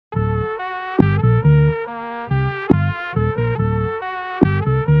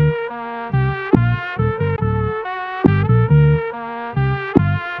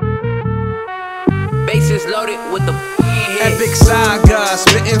loaded with the Epyk Saga,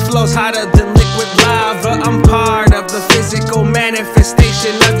 spitting flows hotter than liquid lava. I'm part of the physical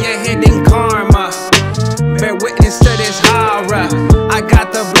manifestation of your hidden karma. Bear witness to this horror. I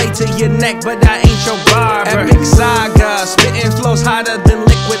got the blade to your neck, but I ain't your barber. Epyk Saga, spitting flows hotter than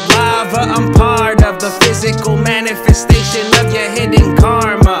liquid lava. I'm part of the physical manifestation of your hidden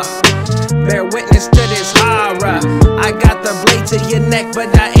karma. Bear witness to this horror. I got the blade to your neck,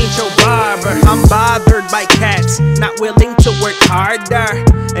 but I ain't your barber. I'm bothered by cats, not willing to work harder.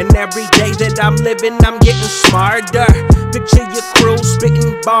 And every day that I'm living, I'm getting smarter. Picture your crew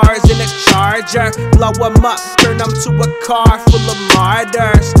spitting bars in a charger. Blow them up, turn them to a car full of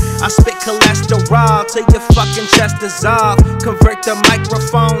martyrs. I spit cholesterol till your fucking chest dissolve. Convert the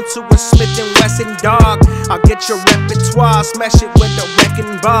microphone to a Smith & Wesson dog. I'll get your repertoire, smash it with a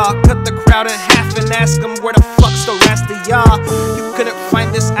wrecking ball. Cut the crowd in half and ask them where the fuck's the rest of y'all. You couldn't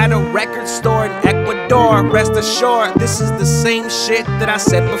find this at a record store in Ecuador. Rest assured, this is the same shit that I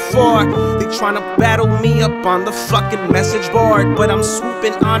said before. They tryna battle me up on the fucking message board, but I'm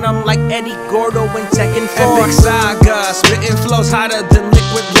swooping on them like Eddie Gordo and Tekken 4. Epyk Saga, spitting flows hotter than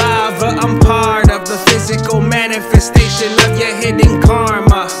liquid lava. I'm part of the physical manifestation of your hidden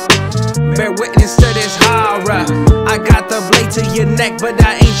karma. Bear witness to this horror. I got the blade to your neck, but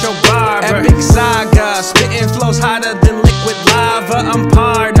I ain't your barber. Epyk Saga, spitting flows hotter than liquid lava. I'm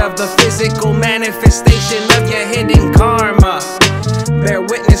part of the physical manifestation of your hidden karma. Bear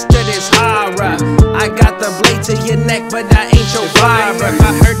witness to this horror. I got the blade to your neck, but I ain't your barber.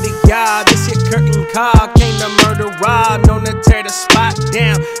 I heard the y'all, this your curtain call. Came to murder raw, known to tear the spot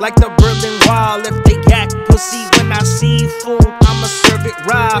down like the Berlin Wall. If they act pussy when I see food, I'ma serve it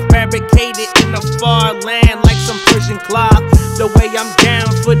raw. Fabricated in the far land like some Persian cloth. The way I'm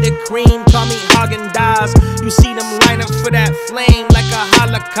down for the cream, call me Haagen-Dazs. You see them line up for that flame like a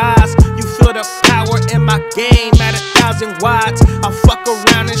holocaust. You feel the power in my game at 1,000 watts. I'll fuck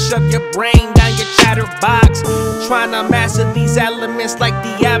around and shove your brain down your chatterbox. Trying to master these elements like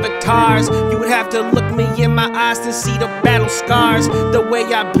the avatars. You would have to look me in my eyes to see the battle scars. The way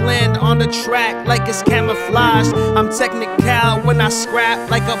I blend on the track like it's camouflage. I'm technical when I scrap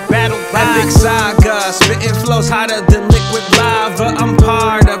like a battle box. Epyk Saga, spitting flows hotter than liquid lava. I'm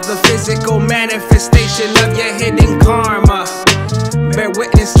part of the physical manifestation of your hidden karma. Bear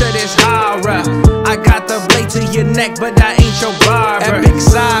witness to this horror. I got the blade to your neck, but I ain't your barber. Epyk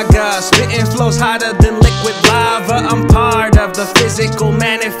Saga.